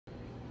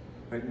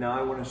Right now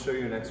I want to show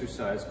you an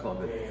exercise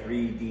called the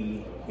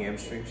 3D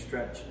hamstring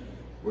stretch.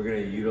 We're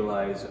going to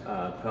utilize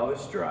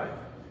pelvis drive.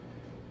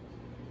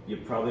 You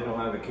probably don't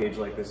have a cage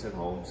like this at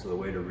home, so the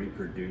way to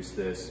reproduce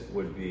this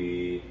would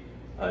be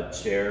a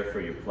chair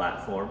for your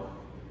platform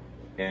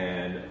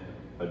and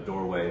a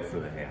doorway for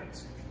the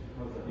hands.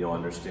 You'll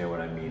understand what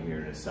I mean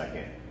here in a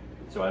second.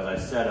 So as I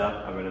set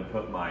up, I'm going to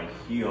put my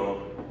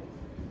heel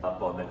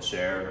up on the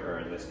chair,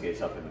 or in this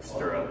case up in the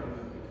stirrup.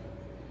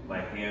 My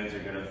hands are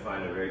going to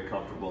find a very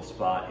comfortable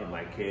spot in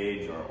my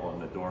cage or on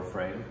the door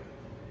frame.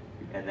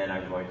 And then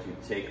I'm going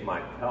to take my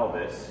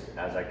pelvis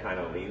as I kind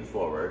of lean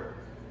forward,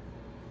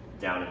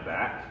 down and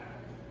back,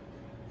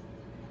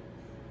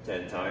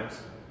 10 times.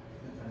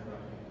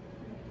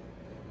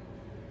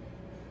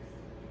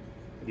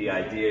 The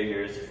idea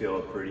here is to feel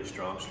a pretty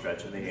strong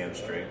stretch in the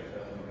hamstring.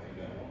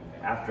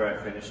 After I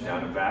finish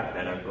down and back,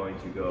 then I'm going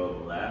to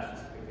go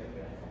left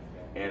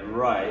and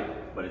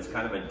right, but it's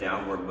kind of a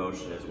downward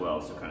motion as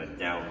well. So kind of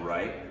down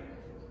right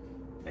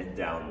and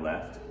down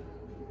left.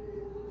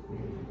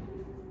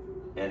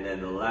 And then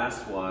the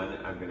last one,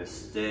 I'm gonna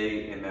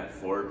stay in that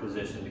forward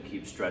position to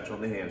keep stretch on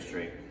the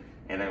hamstring.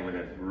 And I'm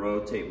gonna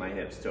rotate my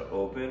hips to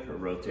open or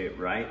rotate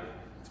right.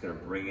 It's gonna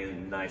bring in a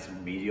nice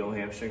medial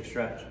hamstring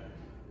stretch.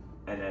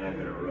 And then I'm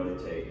gonna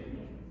rotate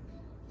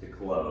to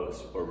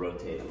close or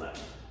rotate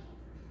left.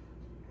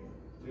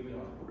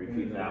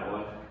 Repeat that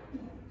one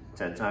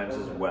 10 times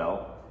as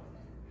well.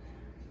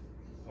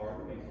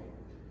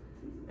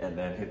 And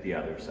then hit the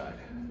other side.